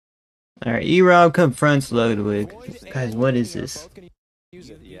Alright, erobb confronts Ludwig. Guys, what is this?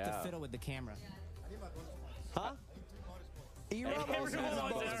 Yeah. Fiddle with the camera. Huh? erobb also has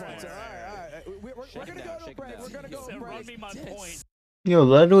a bonus points. Alright. We're gonna go to break. We're gonna go to break. Yo,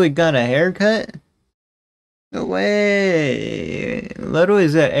 Ludwig got a haircut? No way!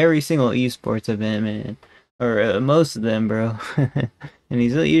 Ludwig's at every single esports event, man. Or most of them, bro. And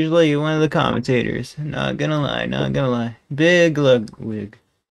he's usually one of the commentators. Not gonna lie, not gonna lie. Big Ludwig.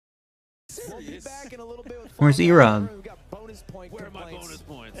 We'll be back in a little bit with Where's erobb? We got bonus point Where are my complaints. bonus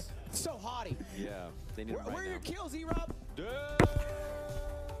points? So haughty. Yeah, they need Where are your kills, erobb?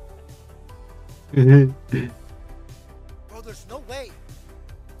 Bro, there's no way.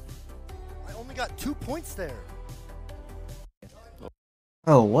 I only got 2 points there.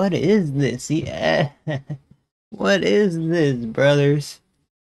 Oh, what is this? Yeah. What is this, brothers?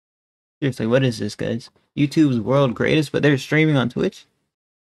 Seriously, what is this, guys? YouTube's world greatest, but they're streaming on Twitch?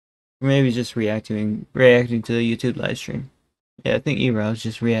 Or maybe just reacting to the YouTube live stream. Yeah, I think erobb's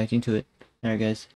just reacting to it. Alright, guys.